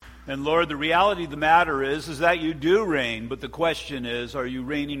And Lord, the reality of the matter is that you do reign, but the question is, are you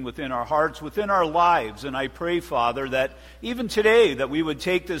reigning within our hearts, within our lives? And I pray, Father, that even today that we would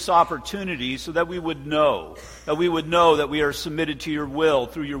take this opportunity so that we would know that we are submitted to your will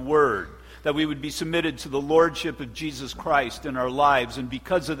through your word, that we would be submitted to the lordship of Jesus Christ in our lives. And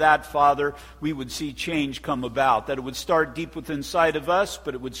because of that, Father, we would see change come about, that it would start deep within inside of us,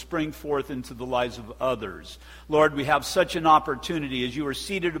 but it would spring forth into the lives of others. Lord, we have such an opportunity as you are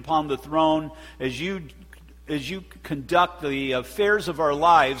seated upon the throne, as you conduct the affairs of our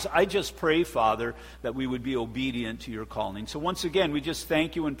lives. I just pray, Father, that we would be obedient to your calling. So once again, we just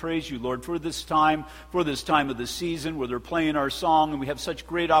thank you and praise you, Lord, for this time of the season where they're playing our song, and we have such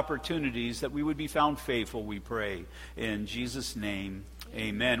great opportunities that we would be found faithful, we pray. In Jesus' name,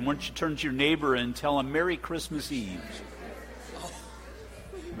 amen. Why don't you turn to your neighbor and tell him Merry Christmas Eve.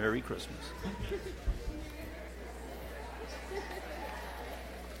 Merry Christmas.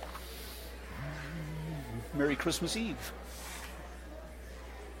 Merry Christmas Eve.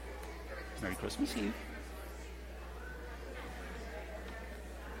 Merry Christmas Eve.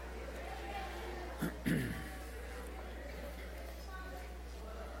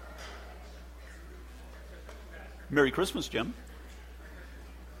 Merry Christmas, Jim.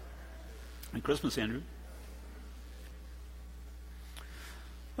 Merry Christmas, Andrew.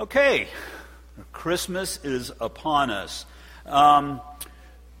 Okay, Christmas is upon us.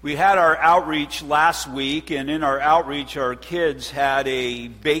 We had our outreach last week, and in our outreach, our kids had a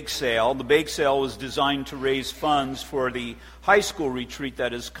bake sale. The bake sale was designed to raise funds for the high school retreat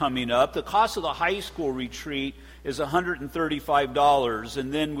that is coming up. The cost of the high school retreat is $135,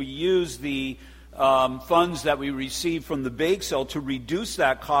 and then we use the funds that we receive from the bake sale to reduce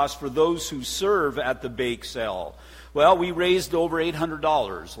that cost for those who serve at the bake sale. Well, we raised over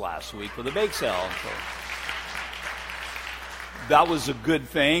 $800 last week for the bake sale. So that was a good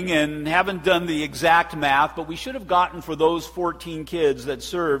thing, and haven't done the exact math, but we should have gotten for those 14 kids that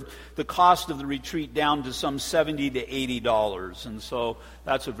served the cost of the retreat down to some $70 to $80, and so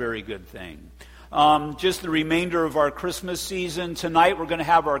that's a very good thing. Just the remainder of our Christmas season. Tonight we're going to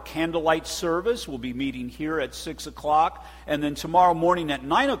have our candlelight service. We'll be meeting here at 6 o'clock. And then tomorrow morning at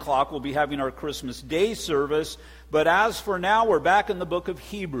 9 o'clock we'll be having our Christmas Day service. But as for now, we're back in the book of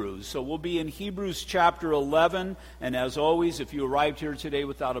Hebrews. So we'll be in Hebrews chapter 11. And as always, if you arrived here today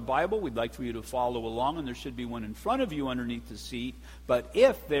without a Bible, we'd like for you to follow along. And there should be one in front of you underneath the seat. But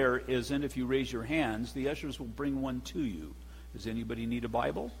if there isn't, if you raise your hands, the ushers will bring one to you. Does anybody need a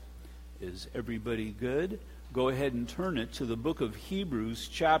Bible? Is everybody good? Go ahead and turn it to the book of Hebrews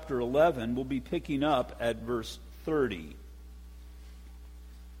chapter 11. We'll be picking up at verse 30.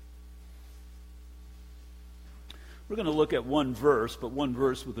 We're going to look at one verse, but one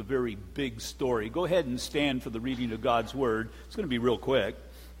verse with a very big story. Go ahead and stand for the reading of God's Word. It's going to be real quick.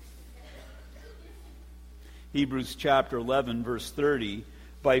 Hebrews chapter 11, verse 30.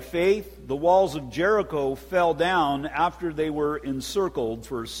 By faith, the walls of Jericho fell down after they were encircled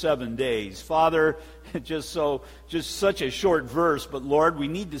for 7 days. Father, just such a short verse, but Lord, we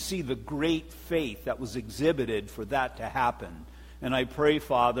need to see the great faith that was exhibited for that to happen. And I pray,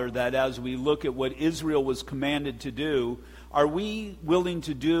 Father, that as we look at what Israel was commanded to do, are we willing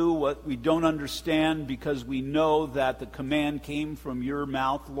to do what we don't understand because we know that the command came from your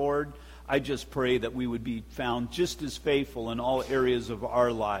mouth, Lord? I just pray that we would be found just as faithful in all areas of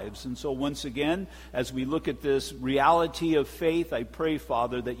our lives. And so once again, as we look at this reality of faith, I pray,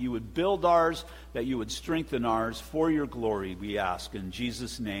 Father, that you would build ours, that you would strengthen ours for your glory, we ask. In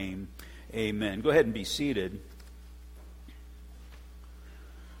Jesus' name, amen. Go ahead and be seated.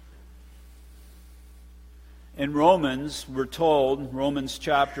 In Romans, we're told, Romans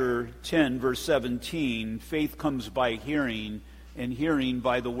chapter 10, verse 17, faith comes by hearing, and hearing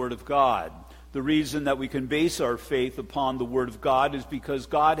by the Word of God. The reason that we can base our faith upon the Word of God is because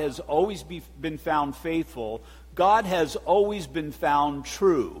God has always been found faithful. God has always been found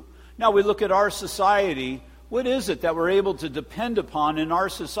true. Now we look at our society. What is it that we're able to depend upon in our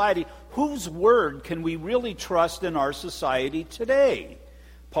society? Whose word can we really trust in our society today?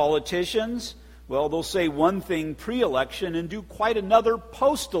 Politicians? Well, they'll say one thing pre-election and do quite another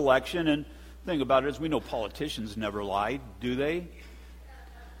post-election. And the thing about it is we know politicians never lie, do they?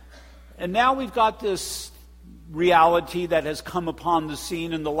 And now we've got this reality that has come upon the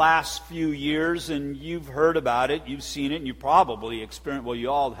scene in the last few years, and you've heard about it, you've seen it, and you probably experienced, well, you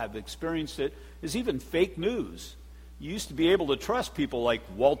all have experienced it, is even fake news. You used to be able to trust people like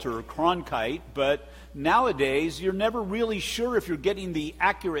Walter Cronkite, but nowadays you're never really sure if you're getting the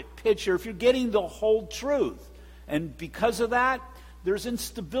accurate picture, if you're getting the whole truth. And because of that, there's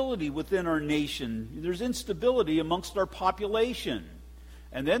instability within our nation. There's instability amongst our population.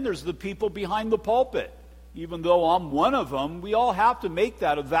 And then there's the people behind the pulpit. Even though I'm one of them, we all have to make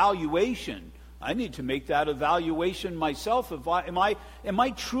that evaluation. I need to make that evaluation myself. Am I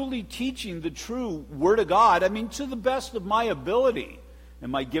truly teaching the true Word of God? I mean, to the best of my ability.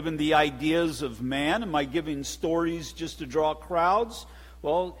 Am I giving the ideas of man? Am I giving stories just to draw crowds?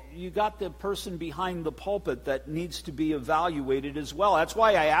 Well, you got the person behind the pulpit that needs to be evaluated as well. That's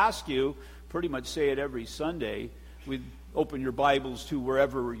why I ask you, pretty much say it every Sunday, we open your Bibles to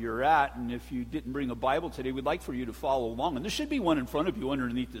wherever you're at, and if you didn't bring a Bible today, we'd like for you to follow along. And there should be one in front of you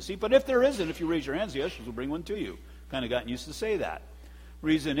underneath the seat, but if there isn't, if you raise your hands, the ushers will bring one to you. Kind of gotten used to say that.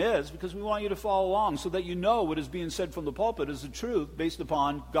 Reason is because we want you to follow along so that you know what is being said from the pulpit is the truth based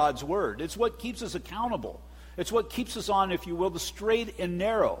upon God's Word. It's what keeps us accountable. It's what keeps us on, if you will, the straight and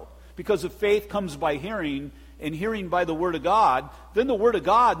narrow. Because if faith comes by hearing, and hearing by the Word of God, then the Word of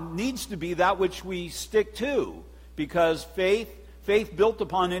God needs to be that which we stick to. Because faith built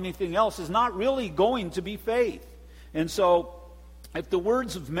upon anything else is not really going to be faith. And so, if the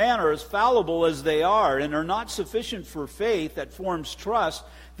words of man are as fallible as they are and are not sufficient for faith that forms trust,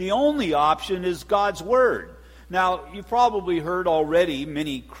 the only option is God's Word. Now, you've probably heard already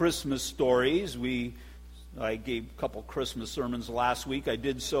many Christmas stories. I gave a couple Christmas sermons last week. I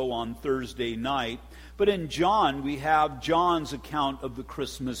did so on Thursday night. But in John, we have John's account of the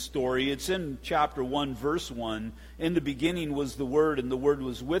Christmas story. It's in chapter 1, verse 1. In the beginning was the Word, and the Word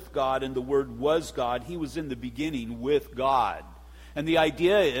was with God, and the Word was God. He was in the beginning with God. And the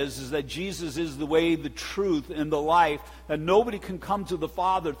idea is that Jesus is the way, the truth, and the life, that nobody can come to the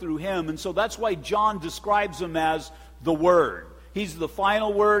Father through Him. And so that's why John describes Him as the Word. He's the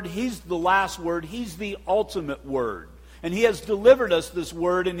final Word. He's the last Word. He's the ultimate Word. And He has delivered us this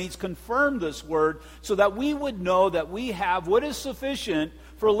Word, and He's confirmed this Word so that we would know that we have what is sufficient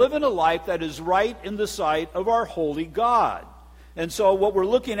for living a life that is right in the sight of our holy God. And so what we're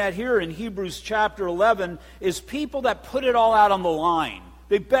looking at here in Hebrews chapter 11 is people that put it all out on the line.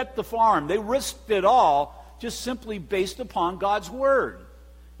 They bet the farm. They risked it all just simply based upon God's Word.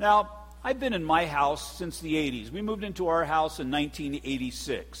 Now, I've been in my house since the 80s. We moved into our house in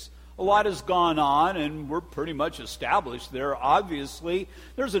 1986. A lot has gone on, and we're pretty much established there. Obviously,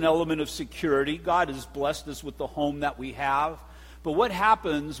 there's an element of security. God has blessed us with the home that we have. But what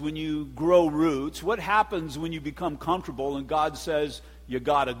happens when you grow roots? What happens when you become comfortable and God says, you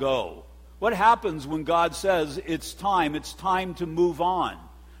got to go? What happens when God says, it's time to move on?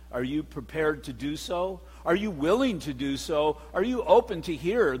 Are you prepared to do so? Are you willing to do so? Are you open to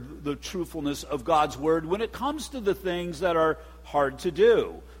hear the truthfulness of God's Word when it comes to the things that are hard to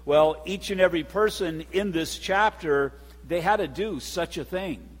do? Well, each and every person in this chapter, they had to do such a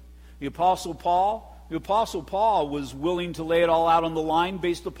thing. The Apostle Paul was willing to lay it all out on the line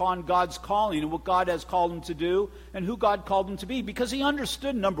based upon God's calling and what God has called him to do and who God called him to be, because he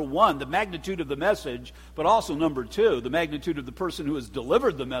understood, number one, the magnitude of the message, but also, number two, the magnitude of the person who has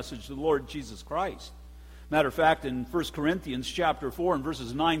delivered the message, the Lord Jesus Christ. Matter of fact, in 1 Corinthians chapter 4 and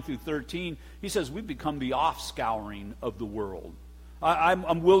verses 9 through 13, he says, we've become the offscouring of the world.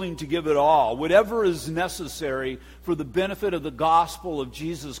 I'm willing to give it all, whatever is necessary for the benefit of the gospel of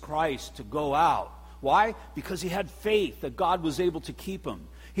Jesus Christ to go out. Why? Because he had faith that God was able to keep him.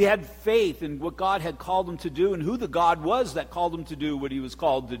 He had faith in what God had called him to do and who the God was that called him to do what he was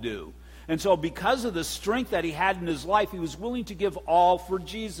called to do. And so because of the strength that he had in his life, he was willing to give all for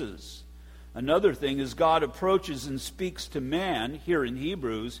Jesus. Another thing is God approaches and speaks to man here in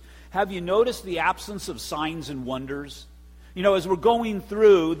Hebrews. Have you noticed the absence of signs and wonders? You know, as we're going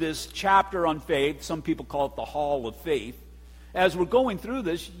through this chapter on faith, some people call it the Hall of Faith. As we're going through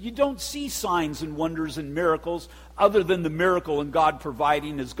this, you don't see signs and wonders and miracles other than the miracle in God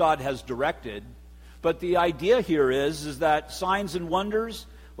providing as God has directed. But the idea here is that signs and wonders,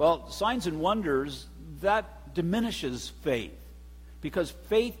 that diminishes faith. Because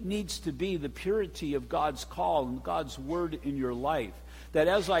faith needs to be the purity of God's call and God's word in your life. That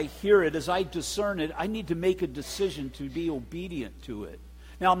as I hear it, as I discern it, I need to make a decision to be obedient to it.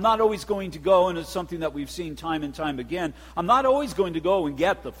 Now, I'm not always going to go, and it's something that we've seen time and time again, I'm not always going to go and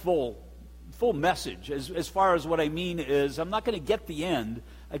get the full message. As far as what I mean is, I'm not going to get the end,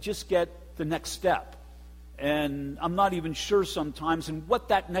 I just get the next step. And I'm not even sure sometimes in what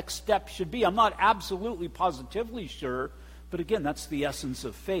that next step should be. I'm not absolutely positively sure, but again, that's the essence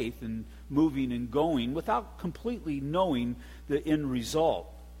of faith and moving and going without completely knowing the end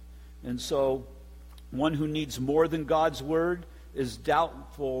result. And so, one who needs more than God's word is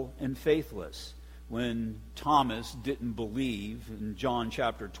doubtful and faithless. When Thomas didn't believe, in John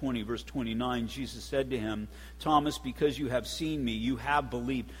chapter 20, verse 29, Jesus said to him, Thomas, because you have seen me, you have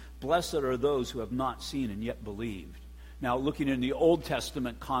believed. Blessed are those who have not seen and yet believed. Now, looking in the Old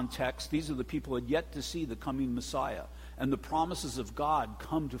Testament context, these are the people who had yet to see the coming Messiah. And the promises of God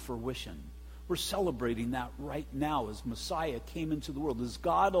come to fruition. We're celebrating that right now as Messiah came into the world. As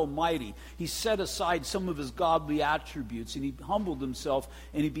God Almighty, he set aside some of his godly attributes, and he humbled himself,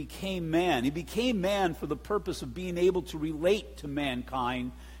 and he became man. He became man for the purpose of being able to relate to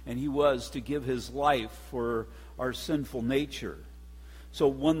mankind, and he was to give his life for our sinful nature. So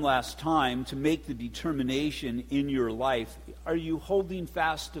one last time, to make the determination in your life, are you holding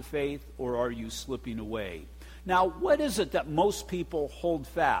fast to faith or are you slipping away? Now, what is it that most people hold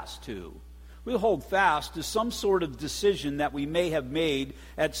fast to? We hold fast to some sort of decision that we may have made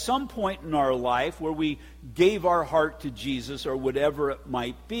at some point in our life where we gave our heart to Jesus or whatever it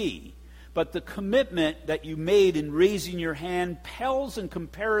might be. But the commitment that you made in raising your hand pales in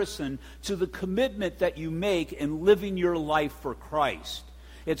comparison to the commitment that you make in living your life for Christ.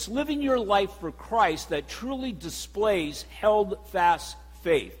 It's living your life for Christ that truly displays held fast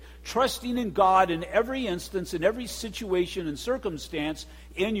faith. Trusting in God in every instance, in every situation and circumstance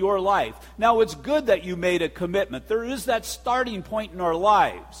in your life. Now, it's good that you made a commitment. There is that starting point in our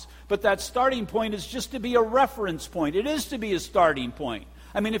lives. But that starting point is just to be a reference point. It is to be a starting point.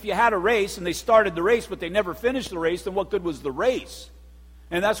 I mean, if you had a race and they started the race but they never finished the race, then what good was the race?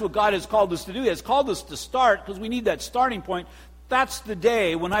 And that's what God has called us to do. He has called us to start because we need that starting point. That's the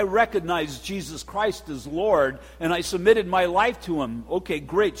day when I recognized Jesus Christ as Lord and I submitted my life to him. Okay,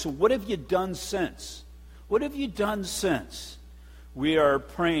 great. So what have you done since? What have you done since? We are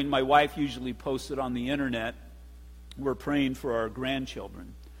praying. My wife usually posts it on the internet. We're praying for our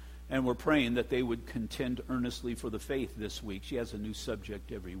grandchildren. And we're praying that they would contend earnestly for the faith this week. She has a new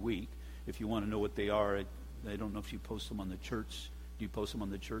subject every week. If you want to know what they are, I don't know if you post them on the church. Do you post them on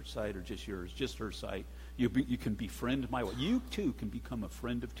the church site or just yours? Just her site. You can befriend my wife. You, too, can become a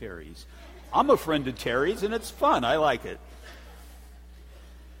friend of Terry's. I'm a friend of Terry's, and it's fun. I like it.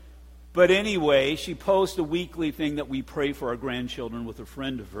 But anyway, she posts a weekly thing that we pray for our grandchildren with a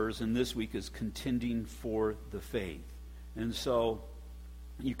friend of hers, and this week is contending for the faith. And so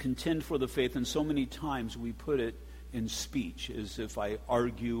you contend for the faith, and so many times we put it in speech, as if I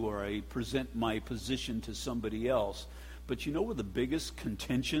argue or I present my position to somebody else. But you know where the biggest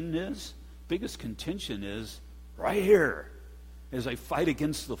contention is? Biggest contention is right here, as I fight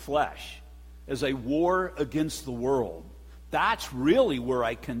against the flesh, as I war against the world. That's really where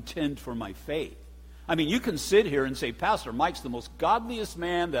I contend for my faith. I mean, you can sit here and say, Pastor Mike's the most godliest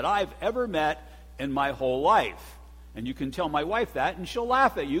man that I've ever met in my whole life. And you can tell my wife that, and she'll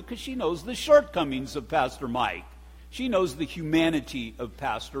laugh at you because she knows the shortcomings of Pastor Mike. She knows the humanity of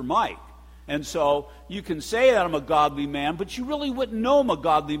Pastor Mike. And so you can say that I'm a godly man, but you really wouldn't know I'm a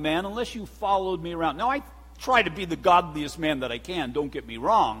godly man unless you followed me around. Now, I try to be the godliest man that I can, don't get me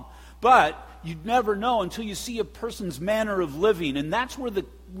wrong, but you'd never know until you see a person's manner of living, and that's where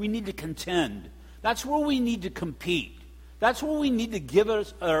we need to contend. That's where we need to compete. That's where we need to give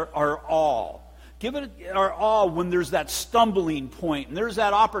it our all. Give it our all when there's that stumbling point, and there's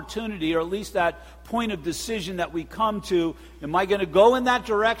that opportunity, or at least that point of decision that we come to. Am I going to go in that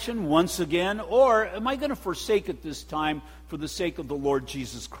direction once again, or am I going to forsake it this time for the sake of the Lord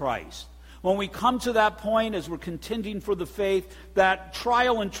Jesus Christ? When we come to that point, as we're contending for the faith, that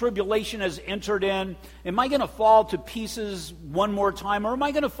trial and tribulation has entered in, am I going to fall to pieces one more time, or am I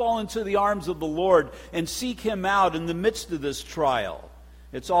going to fall into the arms of the Lord and seek him out in the midst of this trial?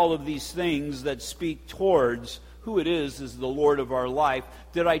 It's all of these things that speak towards who it is the Lord of our life.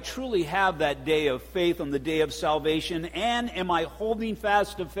 Did I truly have that day of faith on the day of salvation? And am I holding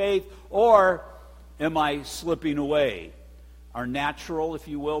fast to faith, or am I slipping away? Our natural, if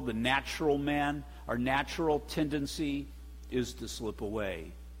you will, the natural man, our natural tendency is to slip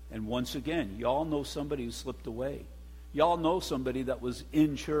away. And once again, y'all know somebody who slipped away. Y'all know somebody that was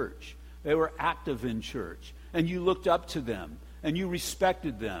in church. They were active in church. And you looked up to them. And you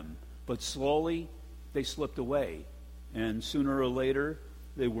respected them, but slowly they slipped away. And sooner or later,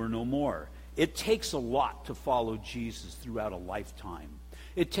 they were no more. It takes a lot to follow Jesus throughout a lifetime.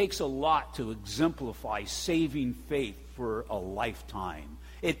 It takes a lot to exemplify saving faith for a lifetime.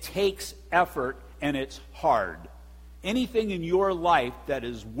 It takes effort, and it's hard. Anything in your life that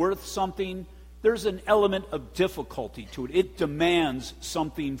is worth something, there's an element of difficulty to it. It demands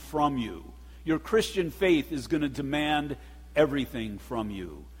something from you. Your Christian faith is going to demand everything from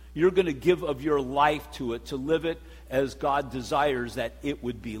you. You're going to give of your life to it, to live it as God desires that it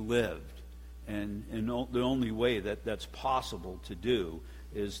would be lived. And the only way that that's possible to do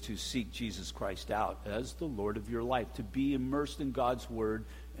is to seek Jesus Christ out as the Lord of your life, to be immersed in God's Word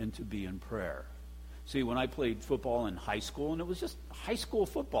and to be in prayer. See, when I played football in high school, and it was just high school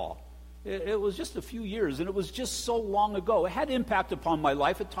football, It was just a few years, and it was just so long ago. It had impact upon my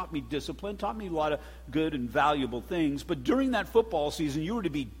life. It taught me discipline, taught me a lot of good and valuable things. But during that football season, you were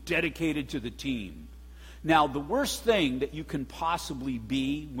to be dedicated to the team. Now, the worst thing that you can possibly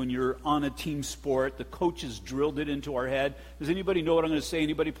be when you're on a team sport, the coaches drilled it into our head. Does anybody know what I'm going to say?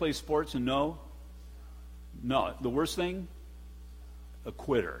 Anybody play sports and know? No. The worst thing? A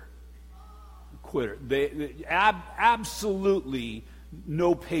quitter. A quitter. They absolutely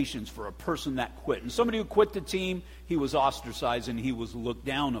no patience for a person that quit. And somebody who quit the team, he was ostracized and he was looked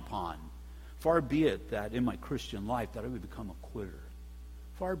down upon. Far be it that in my Christian life that I would become a quitter.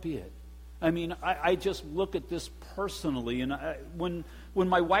 Far be it. I mean, I just look at this personally, and when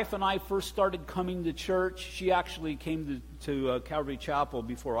my wife and I first started coming to church, she actually came to Calvary Chapel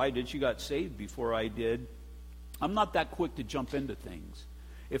before I did. She got saved before I did. I'm not that quick to jump into things.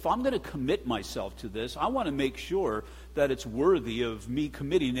 If I'm going to commit myself to this, I want to make sure that it's worthy of me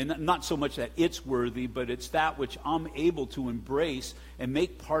committing, and not so much that it's worthy, but it's that which I'm able to embrace and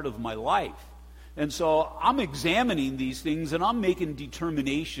make part of my life. And so I'm examining these things, and I'm making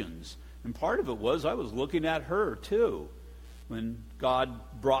determinations. And part of it was I was looking at her, too. When God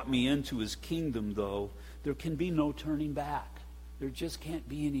brought me into his kingdom, though, there can be no turning back. There just can't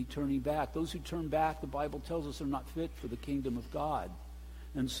be any turning back. Those who turn back, the Bible tells us, are not fit for the kingdom of God.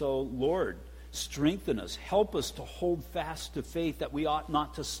 And so, Lord, strengthen us. Help us to hold fast to faith that we ought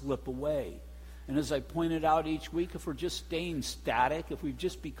not to slip away. And as I pointed out each week, if we're just staying static, if we've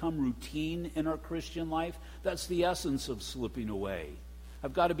just become routine in our Christian life, that's the essence of slipping away.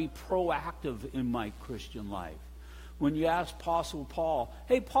 I've got to be proactive in my Christian life. When you ask Apostle Paul,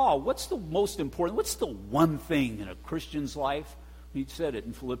 hey, Paul, what's the most important, what's the one thing in a Christian's life? He said it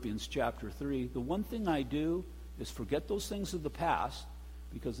in Philippians chapter 3. The one thing I do is forget those things of the past,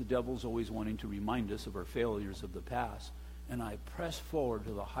 because the devil's always wanting to remind us of our failures of the past, and I press forward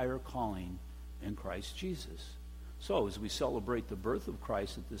to the higher calling in Christ Jesus. So as we celebrate the birth of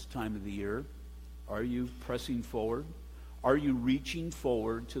Christ at this time of the year, are you pressing forward? Are you reaching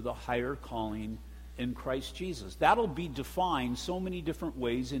forward to the higher calling in Christ Jesus? That'll be defined so many different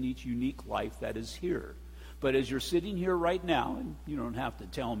ways in each unique life that is here. But as you're sitting here right now, and you don't have to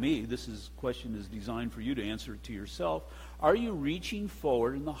tell me, question is designed for you to answer it to yourself. Are you reaching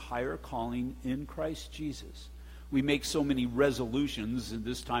forward in the higher calling in Christ Jesus? We make so many resolutions in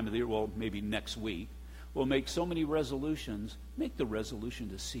this time of the year, well, maybe next week. We'll make so many resolutions. Make the resolution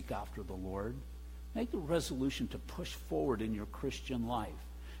to seek after the Lord. Make the resolution to push forward in your Christian life.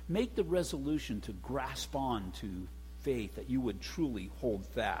 Make the resolution to grasp on to faith that you would truly hold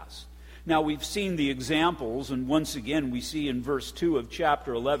fast. Now, we've seen the examples, and once again we see in verse 2 of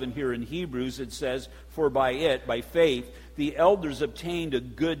chapter 11 here in Hebrews, it says, for by faith, the elders obtained a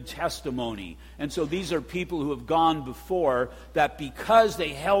good testimony. And so these are people who have gone before, that because they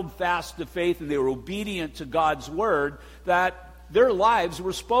held fast to faith and they were obedient to God's word, that their lives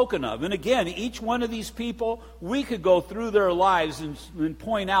were spoken of. And again, each one of these people, we could go through their lives and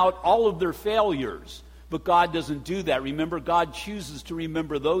point out all of their failures. But God doesn't do that. Remember, God chooses to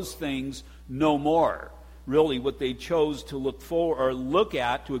remember those things no more. Really, what they chose to look for or look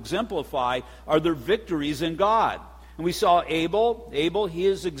at to exemplify are their victories in God. And we saw Abel.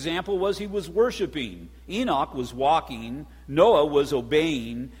 His example was he was worshiping. Enoch was walking. Noah was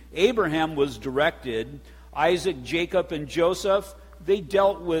obeying. Abraham was directed. Isaac, Jacob, and Joseph, they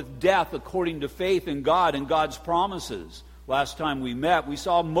dealt with death according to faith in God and God's promises. Last time we met, we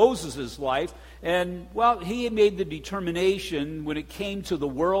saw Moses' life, and, well, he had made the determination when it came to the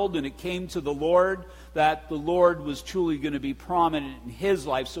world and it came to the Lord, that the Lord was truly going to be prominent in his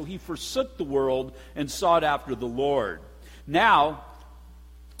life, so he forsook the world and sought after the Lord. Now,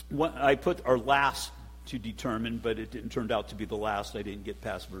 I put our last to determine, but it didn't turn out to be the last. I didn't get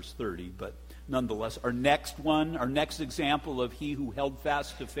past verse 30, but nonetheless, our next example of he who held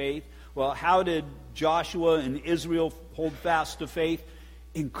fast to faith. Well, how did Joshua and Israel hold fast to faith?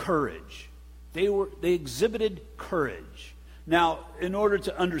 In courage. They exhibited courage. Now, in order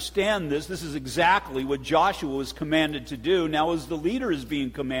to understand this is exactly what Joshua was commanded to do. Now, as the leader is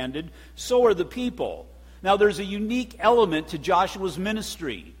being commanded, so are the people. Now, there's a unique element to Joshua's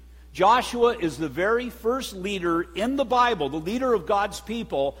ministry. Joshua is the very first leader in the Bible, the leader of God's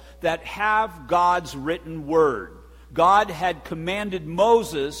people, that have God's written word. God had commanded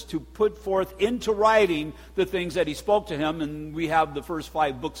Moses to put forth into writing the things that he spoke to him, and we have the first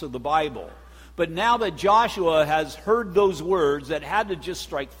 5 books of the Bible. But now that Joshua has heard those words that had to just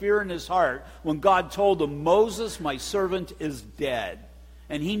strike fear in his heart when God told him, Moses, my servant, is dead.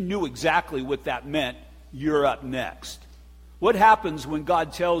 And he knew exactly what that meant. You're up next. What happens when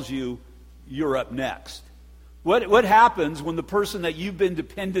God tells you you're up next? What happens when the person that you've been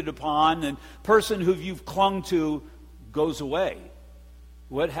dependent upon and person who you've clung to goes away?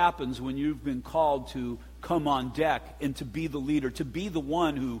 What happens when you've been called to come on deck and to be the leader, to be the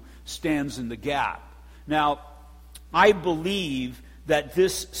one who stands in the gap? Now, I believe that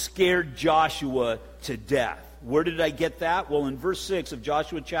this scared Joshua to death. Where did I get that? Well, in verse 6 of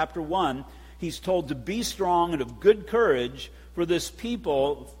Joshua chapter 1, he's told to be strong and of good courage for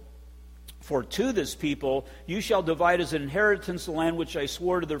to this people you shall divide as an inheritance the land which I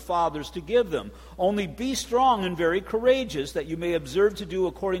swore to their fathers to give them. Only be strong and very courageous, that you may observe to do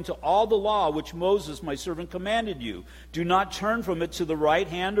according to all the law which Moses my servant commanded you. Do not turn from it to the right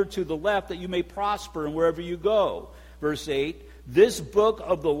hand or to the left, that you may prosper in wherever you go. Verse 8, this book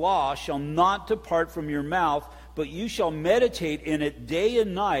of the law shall not depart from your mouth, but you shall meditate in it day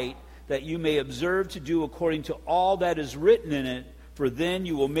and night, that you may observe to do according to all that is written in it. For then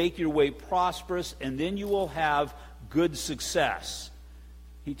you will make your way prosperous, and then you will have good success.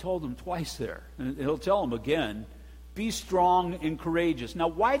 He told them twice there, and he'll tell them again, be strong and courageous. Now,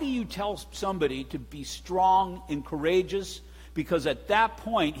 why do you tell somebody to be strong and courageous? Because at that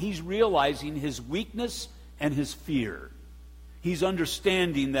point, he's realizing his weakness and his fear. He's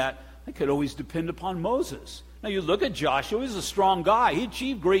understanding that I could always depend upon Moses. Now, you look at Joshua, he's a strong guy. He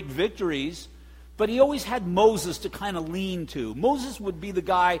achieved great victories. But he always had Moses to kind of lean to. Moses would be the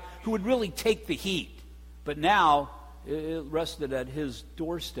guy who would really take the heat. But now, it rested at his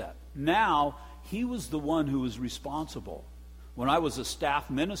doorstep. Now, he was the one who was responsible. When I was a staff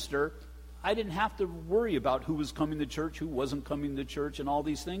minister, I didn't have to worry about who was coming to church, who wasn't coming to church, and all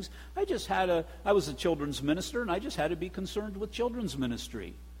these things. I was a children's minister, and I just had to be concerned with children's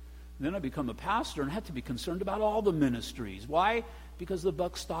ministry. And then I become a pastor and had to be concerned about all the ministries. Why? Because the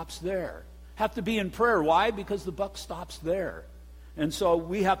buck stops there. Have to be in prayer. Why? Because the buck stops there. And so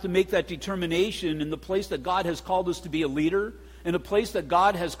we have to make that determination in the place that God has called us to be a leader, in a place that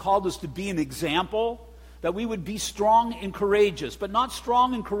God has called us to be an example, that we would be strong and courageous, but not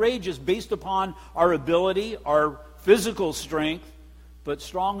strong and courageous based upon our ability, our physical strength, but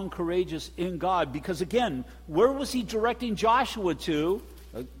strong and courageous in God. Because again, where was he directing Joshua to?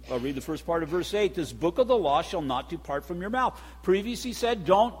 I'll read the first part of verse 8. This book of the law shall not depart from your mouth. Previously said,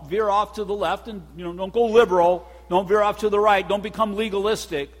 don't veer off to the left and don't go liberal. Don't veer off to the right. Don't become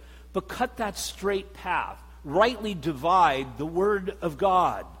legalistic. But cut that straight path. Rightly divide the word of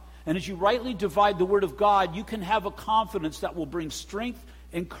God. And as you rightly divide the word of God, you can have a confidence that will bring strength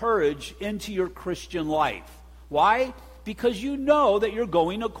and courage into your Christian life. Why? Because you know that you're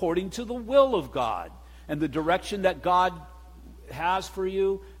going according to the will of God. And the direction that God has for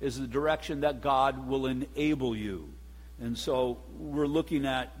you is the direction that God will enable you. And so we're looking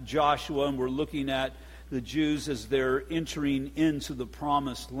at Joshua, and we're looking at the Jews as they're entering into the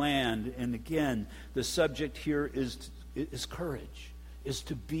promised land. And again, the subject here is courage, is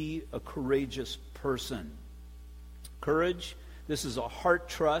to be a courageous person. Courage, this is a heart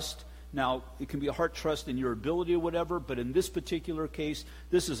trust. Now, it can be a heart trust in your ability or whatever, but in this particular case,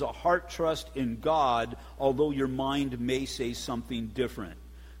 this is a heart trust in God, although your mind may say something different.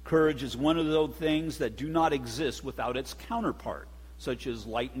 Courage is one of those things that do not exist without its counterpart, such as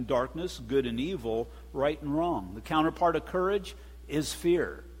light and darkness, good and evil, right and wrong. The counterpart of courage is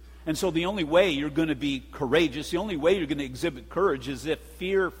fear. And so the only way you're going to be courageous, the only way you're going to exhibit courage is if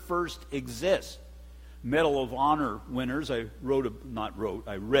fear first exists. Medal of Honor winners, I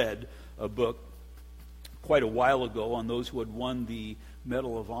read a book quite a while ago on those who had won the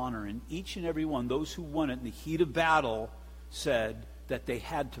Medal of Honor. And each and every one, those who won it in the heat of battle, said that they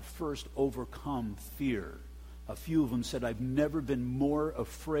had to first overcome fear. A few of them said, I've never been more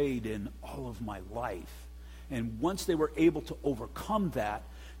afraid in all of my life. And once they were able to overcome that,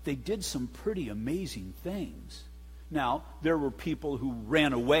 they did some pretty amazing things. Now, there were people who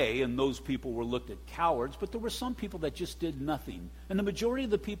ran away, and those people were looked at cowards, but there were some people that just did nothing. And the majority of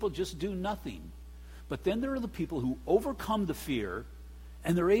the people just do nothing. But then there are the people who overcome the fear,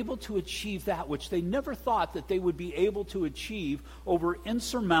 and they're able to achieve that which they never thought that they would be able to achieve over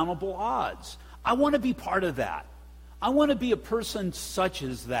insurmountable odds. I want to be part of that. I want to be a person such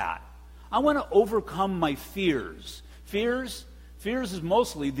as that. I want to overcome my fears. Fears is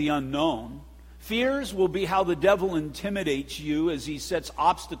mostly the unknown. Fears will be how the devil intimidates you as he sets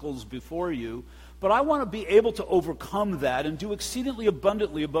obstacles before you. But I want to be able to overcome that and do exceedingly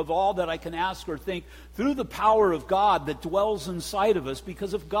abundantly above all that I can ask or think through the power of God that dwells inside of us.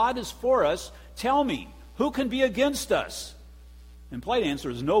 Because if God is for us, tell me, who can be against us? The implied answer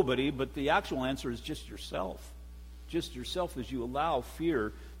is nobody, but the actual answer is just yourself. Just yourself as you allow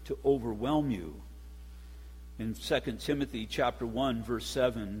fear to overwhelm you. In 2 Timothy chapter 1, verse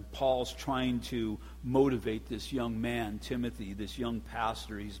 7, Paul's trying to motivate this young man, Timothy, this young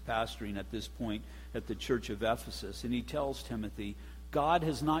pastor. He's pastoring at this point at the church of Ephesus. And he tells Timothy, God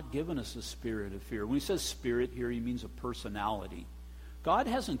has not given us a spirit of fear. When he says spirit here, he means a personality. God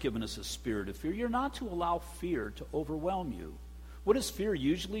hasn't given us a spirit of fear. You're not to allow fear to overwhelm you. What does fear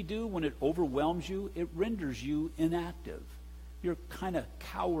usually do when it overwhelms you? It renders you inactive. You're kind of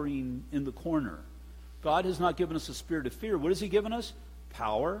cowering in the corner. God has not given us a spirit of fear. What has he given us?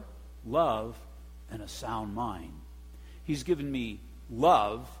 Power, love, and a sound mind. He's given me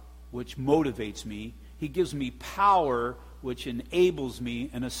love, which motivates me. He gives me power, which enables me,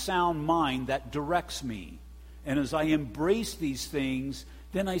 and a sound mind that directs me. And as I embrace these things,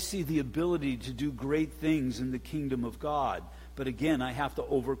 then I see the ability to do great things in the kingdom of God. But again, I have to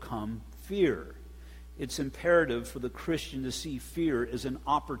overcome fear. It's imperative for the Christian to see fear as an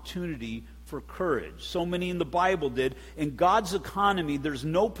opportunity for courage. So many in the Bible did. In God's economy, there's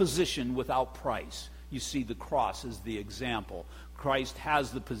no position without price. You see the cross as the example. Christ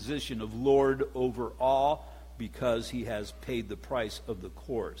has the position of Lord over all because he has paid the price of the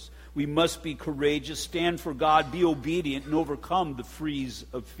course. We must be courageous, stand for God, be obedient, and overcome the freeze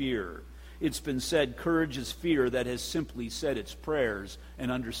of fear. It's been said, courage is fear that has simply said its prayers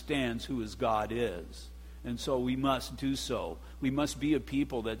and understands who his God is. And so we must do so. We must be a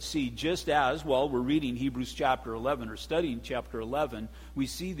people that see, just as, well, we're reading Hebrews chapter 11 or studying chapter 11, we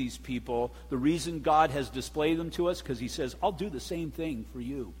see these people. The reason God has displayed them to us, because he says, I'll do the same thing for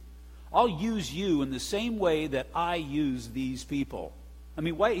you. I'll use you in the same way that I use these people. I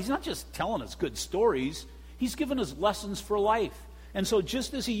mean, why? He's not just telling us good stories. He's given us lessons for life. And so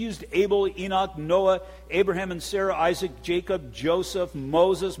just as he used Abel, Enoch, Noah, Abraham and Sarah, Isaac, Jacob, Joseph,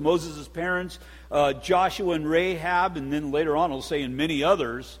 Moses' parents, Joshua and Rahab, and then later on he'll say and many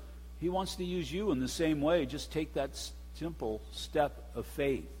others, he wants to use you in the same way. Just take that simple step of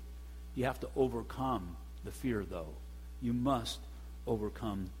faith. You have to overcome the fear, though. You must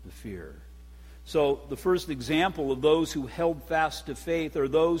overcome the fear. So the first example of those who held fast to faith are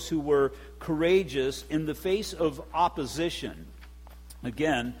those who were courageous in the face of opposition.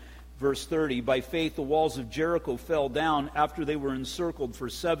 Again, verse 30, by faith the walls of Jericho fell down after they were encircled for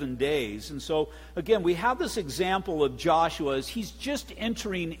 7 days. And so, again, we have this example of Joshua as he's just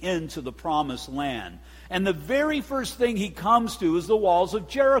entering into the promised land. And the very first thing he comes to is the walls of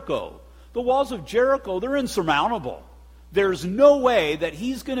Jericho. The walls of Jericho, they're insurmountable. There's no way that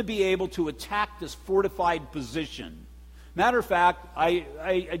he's going to be able to attack this fortified position. Matter of fact,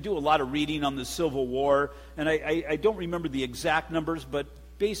 I do a lot of reading on the Civil War, and I don't remember the exact numbers, but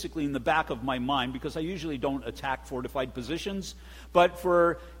basically in the back of my mind, because I usually don't attack fortified positions, but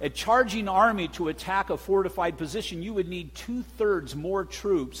for a charging army to attack a fortified position, you would need 2/3 more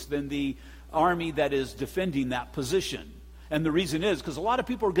troops than the army that is defending that position. And the reason is because a lot of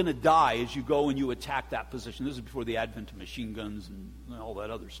people are going to die as you go and you attack that position. This is before the advent of machine guns and all that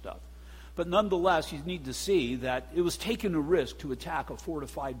other stuff. But nonetheless, you need to see that it was taking a risk to attack a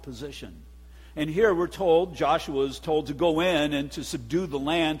fortified position. And here we're told, Joshua is told to go in and to subdue the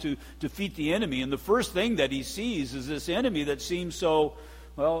land, to defeat the enemy. And the first thing that he sees is this enemy that seems so,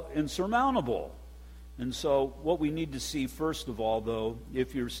 well, insurmountable. And so what we need to see first of all, though,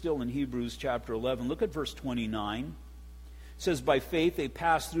 if you're still in Hebrews chapter 11, look at verse 29. It says, by faith they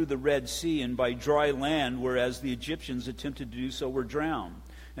passed through the Red Sea and by dry land, whereas the Egyptians attempted to do so were drowned.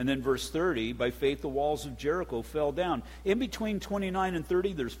 And then verse 30, by faith the walls of Jericho fell down. In between 29 and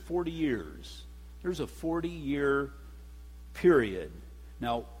 30, there's 40 years. There's a 40-year period.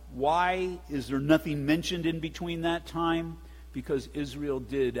 Now, why is there nothing mentioned in between that time? Because Israel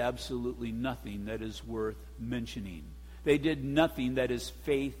did absolutely nothing that is worth mentioning. They did nothing that is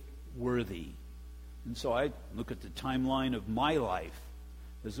faith-worthy. And so I look at the timeline of my life.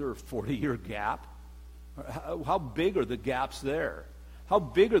 Is there a 40-year gap? How big are the gaps there? How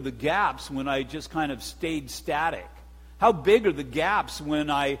big are the gaps when I just kind of stayed static? How big are the gaps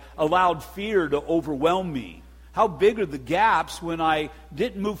when I allowed fear to overwhelm me? How big are the gaps when I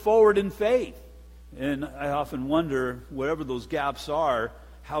didn't move forward in faith? And I often wonder, whatever those gaps are,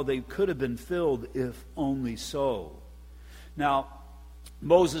 how they could have been filled if only so. Now,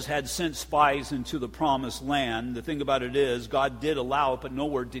 Moses had sent spies into the promised land. The thing about it is, God did allow it, but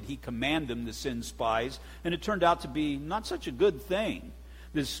nowhere did he command them to send spies. And it turned out to be not such a good thing.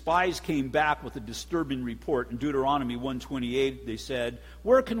 The spies came back with a disturbing report. In Deuteronomy 1:28, they said,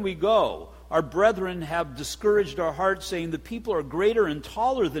 where can we go? Our brethren have discouraged our hearts, saying, the people are greater and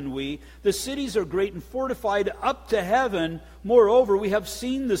taller than we. The cities are great and fortified up to heaven. Moreover, we have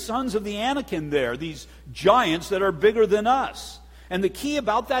seen the sons of the Anakim there, these giants that are bigger than us. And the key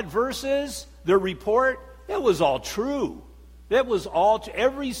about that verse is, their report, it was all true. That was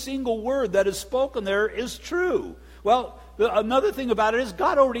every single word that is spoken there is true. Well, another thing about it is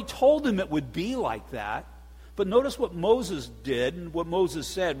God already told him it would be like that. But notice what Moses did and what Moses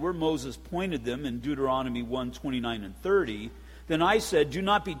said, where Moses pointed them in Deuteronomy 1:29 and 30. Then I said, do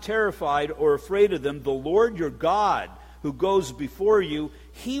not be terrified or afraid of them. The Lord your God, who goes before you,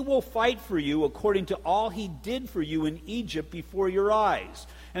 he will fight for you according to all he did for you in Egypt before your eyes.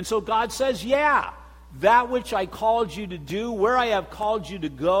 And so God says, yeah, that which I called you to do, where I have called you to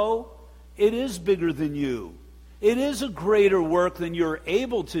go, it is bigger than you. It is a greater work than you're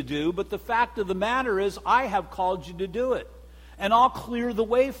able to do, but the fact of the matter is I have called you to do it. And I'll clear the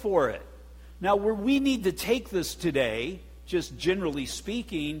way for it. Now, where we need to take this today, just generally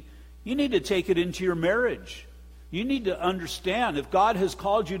speaking, you need to take it into your marriage. You need to understand if God has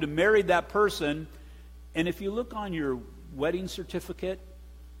called you to marry that person, and if you look on your wedding certificate,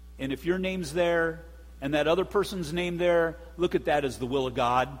 and if your name's there, and that other person's name there, look at that as the will of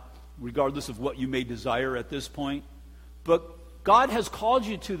God, regardless of what you may desire at this point. But God has called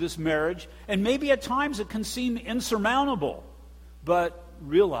you to this marriage, and maybe at times it can seem insurmountable. But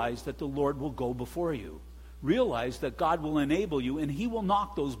realize that the Lord will go before you. Realize that God will enable you, and he will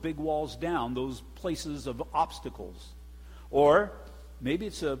knock those big walls down, those places of obstacles. Or maybe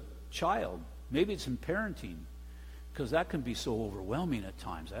it's a child. Maybe it's in parenting, because that can be so overwhelming at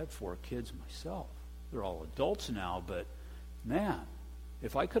times. I have 4 kids myself. They're all adults now, but man,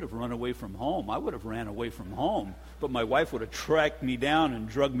 if I could have run away from home, I would have ran away from home. But my wife would have tracked me down and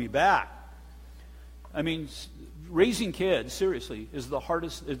dragged me back. I mean, raising kids, seriously, is the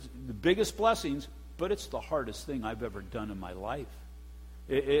hardest, it's the biggest blessings, but it's the hardest thing I've ever done in my life.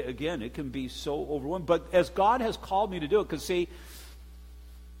 Again, it can be so overwhelming. But as God has called me to do it, because see,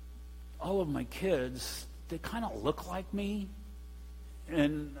 all of my kids, they kind of look like me.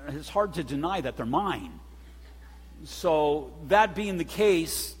 And it's hard to deny that they're mine. So that being the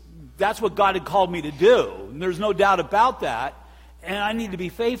case, that's what God had called me to do. And there's no doubt about that. And I need to be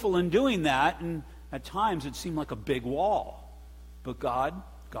faithful in doing that. And at times it seemed like a big wall. But God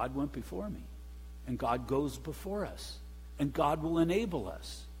went before me. And God goes before us. And God will enable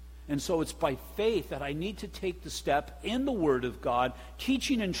us. And so it's by faith that I need to take the step in the Word of God,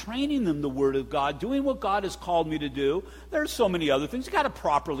 teaching and training them the Word of God, doing what God has called me to do. There's so many other things. You've got to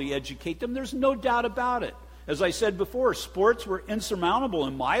properly educate them. There's no doubt about it. As I said before, sports were insurmountable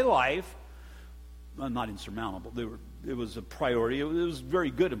in my life. Well, not insurmountable. It was a priority. It was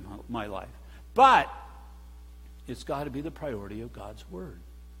very good in my life. But it's got to be the priority of God's Word.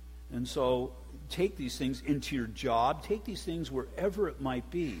 And so take these things into your job. Take these things wherever it might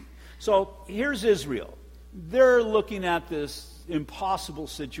be. So here's Israel. They're looking at this impossible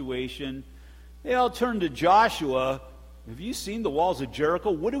situation. They all turn to Joshua. Have you seen the walls of Jericho?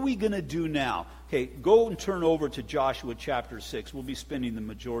 What are we going to do now? Okay, go and turn over to Joshua chapter 6. We'll be spending the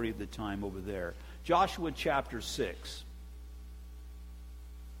majority of the time over there. Joshua chapter 6.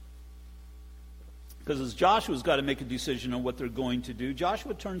 Because as Joshua's got to make a decision on what they're going to do,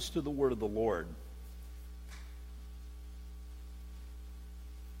 Joshua turns to the word of the Lord.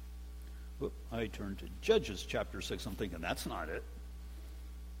 I turned to Judges chapter 6. I'm thinking, that's not it.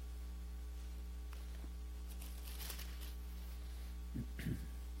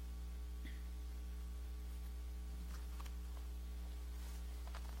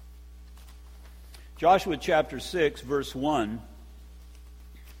 Joshua chapter 6, verse 1.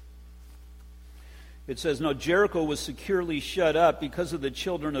 It says, now Jericho was securely shut up because of the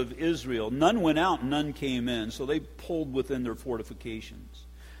children of Israel. None went out, none came in. So they pulled within their fortifications.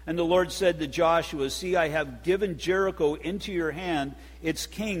 And the Lord said to Joshua, see, I have given Jericho into your hand, its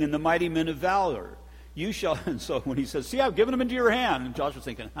king and the mighty men of valor. You shall, and so when he says, see, I've given them into your hand, and Joshua's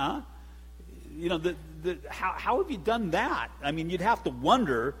thinking, huh? You know, how have you done that? I mean, you'd have to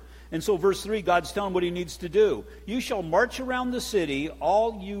wonder. And so verse 3, God's telling what he needs to do. You shall march around the city,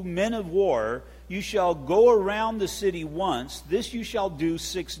 all you men of war. You shall go around the city once. This you shall do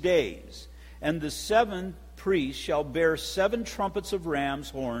 6 days. And the 7th priest shall bear 7 trumpets of ram's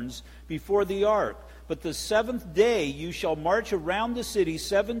horns before the ark. But the 7th day you shall march around the city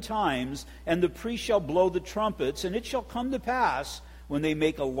 7 times, and the priest shall blow the trumpets. And it shall come to pass, when they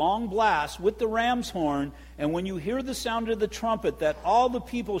make a long blast with the ram's horn, and when you hear the sound of the trumpet, that all the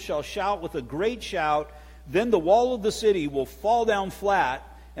people shall shout with a great shout. Then the wall of the city will fall down flat,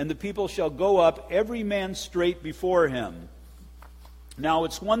 and the people shall go up, every man straight before him. Now,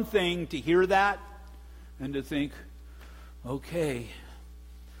 it's one thing to hear that and to think, okay,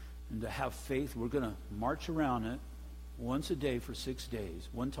 and to have faith. We're going to march around it once a day for 6 days,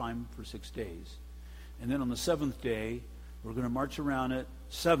 one time for 6 days. And then on the 7th day, we're going to march around it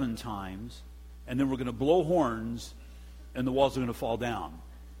 7 times, and then we're going to blow horns and the walls are going to fall down.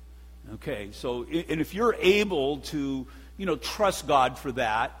 Okay, so, and if you're able to, trust God for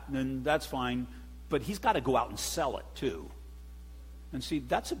that, then that's fine. But he's got to go out and sell it too. And see,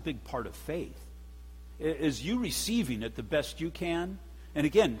 that's a big part of faith. Is you receiving it the best you can. And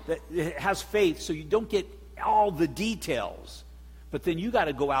again, it has faith, so you don't get all the details. But then you got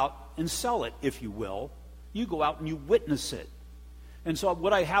to go out and sell it, if you will. You go out and you witness it. And so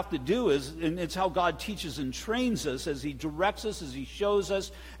what I have to do is, and it's how God teaches and trains us, as he directs us, as he shows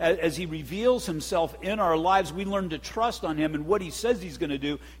us, as he reveals himself in our lives, we learn to trust on him, and what he says he's going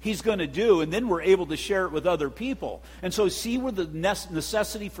to do, and then we're able to share it with other people. And so see where the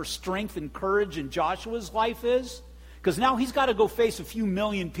necessity for strength and courage in Joshua's life is? Because now he's got to go face a few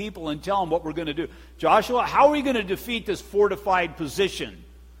million people and tell them what we're going to do. Joshua, how are we going to defeat this fortified position?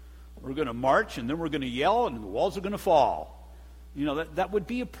 We're going to march, and then we're going to yell, and the walls are going to fall. That would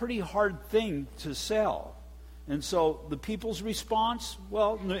be a pretty hard thing to sell. And so the people's response,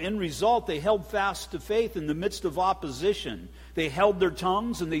 well, in the end result, they held fast to faith in the midst of opposition. They held their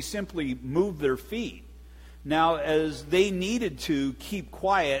tongues and they simply moved their feet. Now, as they needed to keep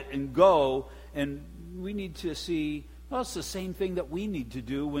quiet and go, and we need to see, well, it's the same thing that we need to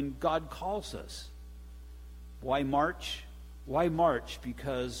do when God calls us. Why march? Why march?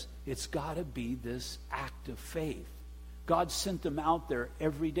 Because it's got to be this act of faith. God sent them out there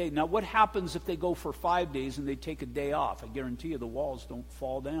every day. Now, what happens if they go for 5 days and they take a day off? I guarantee you the walls don't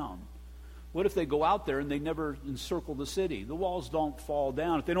fall down. What if they go out there and they never encircle the city? The walls don't fall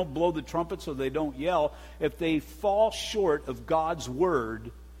down. If they don't blow the trumpet so they don't yell, if they fall short of God's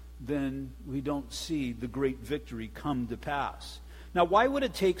word, then we don't see the great victory come to pass. Now, why would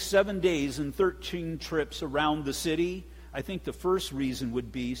it take 7 days and 13 trips around the city? I think the first reason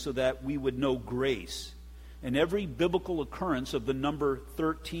would be so that we would know grace. In every biblical occurrence of the number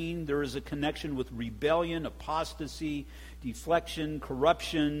 13, there is a connection with rebellion, apostasy, deflection,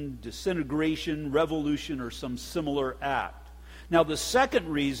 corruption, disintegration, revolution, or some similar act. Now, the second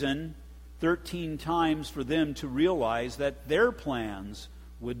reason, 13 times for them to realize that their plans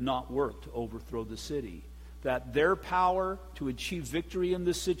would not work to overthrow the city. That their power to achieve victory in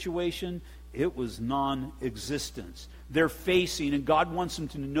this situation, it was non-existent. They're facing, and God wants them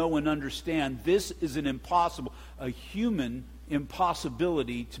to know and understand, this is a human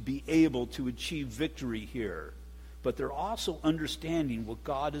impossibility to be able to achieve victory here. But they're also understanding what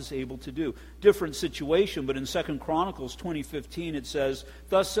God is able to do. Different situation, but in 2 Chronicles 20:15 it says,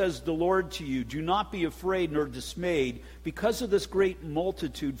 "Thus says the Lord to you, do not be afraid nor dismayed because of this great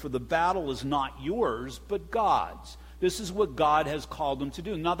multitude, for the battle is not yours, but God's." This is what God has called them to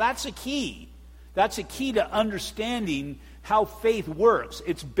do. Now that's a key. That's a key to understanding how faith works.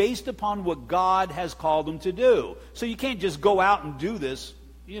 It's based upon what God has called them to do. So you can't just go out and do this,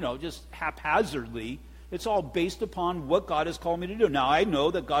 just haphazardly. It's all based upon what God has called me to do. Now, I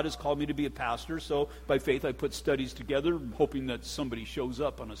know that God has called me to be a pastor, so by faith I put studies together, hoping that somebody shows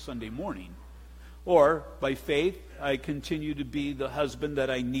up on a Sunday morning. Or, by faith, I continue to be the husband that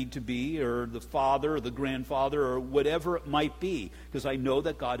I need to be, or the father, or the grandfather, or whatever it might be, because I know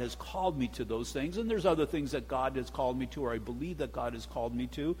that God has called me to those things, and there's other things that God has called me to, or I believe that God has called me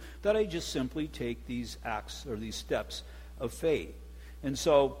to, that I just simply take these acts, or these steps of faith. And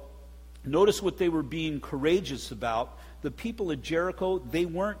so, notice what they were being courageous about. The people at Jericho, they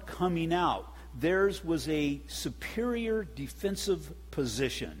weren't coming out. Theirs was a superior defensive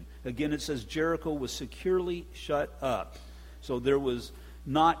position. Again, it says Jericho was securely shut up. So there was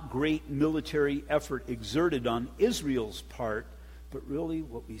not great military effort exerted on Israel's part, but really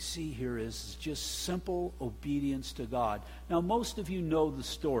what we see here is just simple obedience to God. Now, most of you know the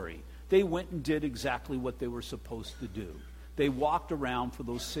story. They went and did exactly what they were supposed to do. They walked around for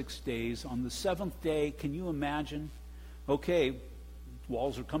those 6 days. On the seventh day, can you imagine? Okay,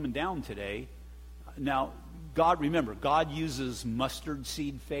 walls are coming down today. Now, remember, God uses mustard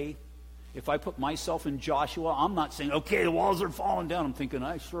seed faith. If I put myself in Joshua, I'm not saying, okay, the walls are falling down. I'm thinking,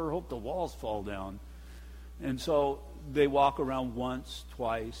 I sure hope the walls fall down. And so they walk around once,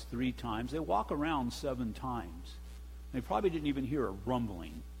 twice, 3 times. They walk around 7 times. They probably didn't even hear a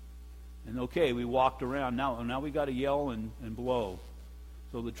rumbling. And okay, we walked around. Now we got to yell and blow.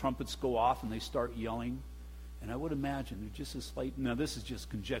 So the trumpets go off and they start yelling. And I would imagine just a slight, now this is just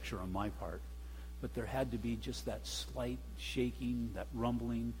conjecture on my part, but there had to be just that slight shaking, that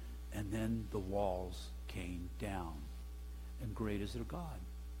rumbling, and then the walls came down. And great is their God.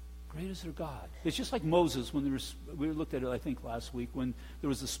 Great is their God. It's just like Moses when we looked at it, I think, last week, when there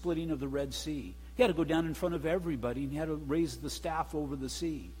was the splitting of the Red Sea. He had to go down in front of everybody, and he had to raise the staff over the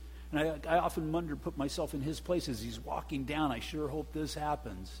sea. And I often wonder, put myself in his place as he's walking down. I sure hope this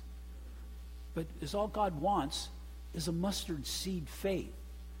happens. But it's all God wants is a mustard seed faith.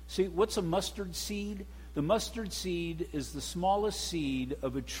 See, what's a mustard seed? The mustard seed is the smallest seed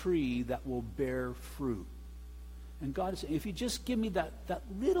of a tree that will bear fruit. And God is saying, if you just give me that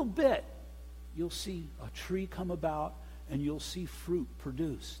little bit, you'll see a tree come about and you'll see fruit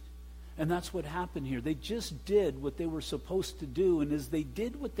produced. And that's what happened here. They just did what they were supposed to do. And as they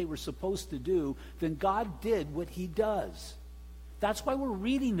did what they were supposed to do, then God did what he does. That's why we're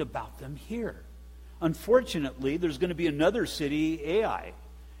reading about them here. Unfortunately, there's going to be another city, Ai.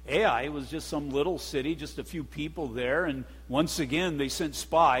 Ai was just some little city, just a few people there, and once again they sent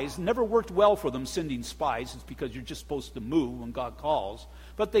spies. Never worked well for them sending spies. It's because you're just supposed to move when God calls.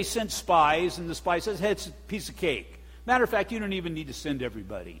 But they sent spies, and the spy says, hey, it's a piece of cake. Matter of fact, you don't even need to send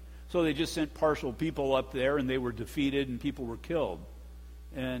everybody. So they just sent partial people up there, and they were defeated, and people were killed.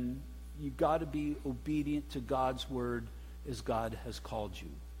 And you've got to be obedient to God's word as God has called you.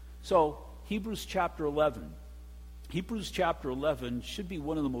 So, Hebrews chapter 11. Hebrews chapter 11 should be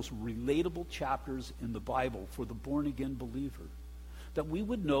one of the most relatable chapters in the Bible for the born-again believer. That we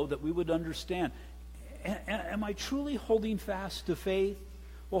would know, that we would understand. Am I truly holding fast to faith?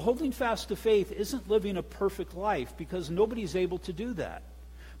 Well, holding fast to faith isn't living a perfect life, because nobody's able to do that.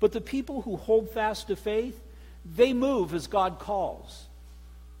 But the people who hold fast to faith, they move as God calls.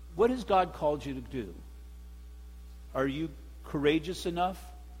 What has God called you to do? Are you courageous enough?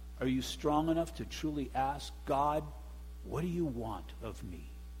 Are you strong enough to truly ask God, what do you want of me?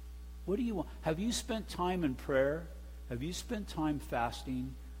 What do you want? Have you spent time in prayer? Have you spent time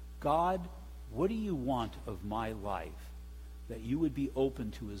fasting? God, what do you want of my life? That you would be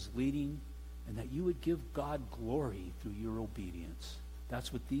open to his leading, and that you would give God glory through your obedience.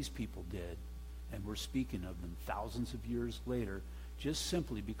 That's what these people did. And we're speaking of them thousands of years later, just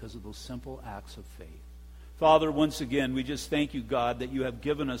simply because of those simple acts of faith. Father, once again, we just thank you, God, that you have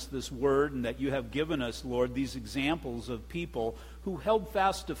given us this word, and that you have given us, Lord, these examples of people who held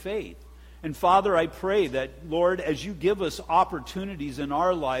fast to faith. And Father, I pray that, Lord, as you give us opportunities in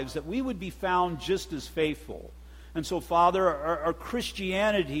our lives, that we would be found just as faithful. And so, Father, our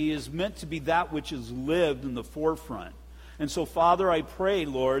Christianity is meant to be that which is lived in the forefront. And so, Father, I pray,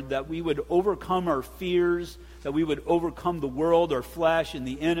 Lord, that we would overcome our fears, that we would overcome the world, our flesh, and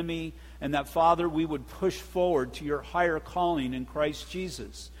the enemy, and that, Father, we would push forward to your higher calling in Christ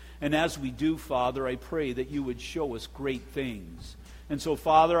Jesus. And as we do, Father, I pray that you would show us great things. And so,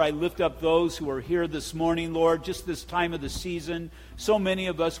 Father, I lift up those who are here this morning, Lord, just this time of the season. So many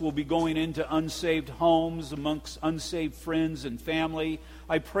of us will be going into unsaved homes, amongst unsaved friends and family.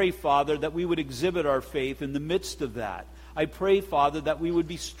 I pray, Father, that we would exhibit our faith in the midst of that. I pray, Father, that we would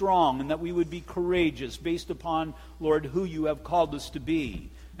be strong and that we would be courageous based upon, Lord, who you have called us to be.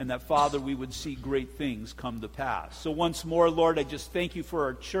 And that, Father, we would see great things come to pass. So once more, Lord, I just thank you for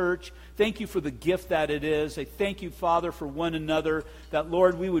our church. Thank you for the gift that it is. I thank you, Father, for one another. That,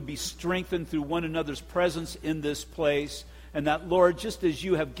 Lord, we would be strengthened through one another's presence in this place. And that, Lord, just as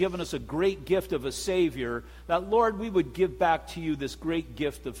you have given us a great gift of a Savior, that, Lord, we would give back to you this great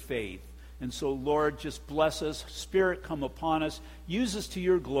gift of faith. And so, Lord, just bless us. Spirit, come upon us. Use us to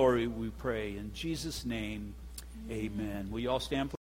your glory, we pray. In Jesus' name, amen. Will you all stand, please?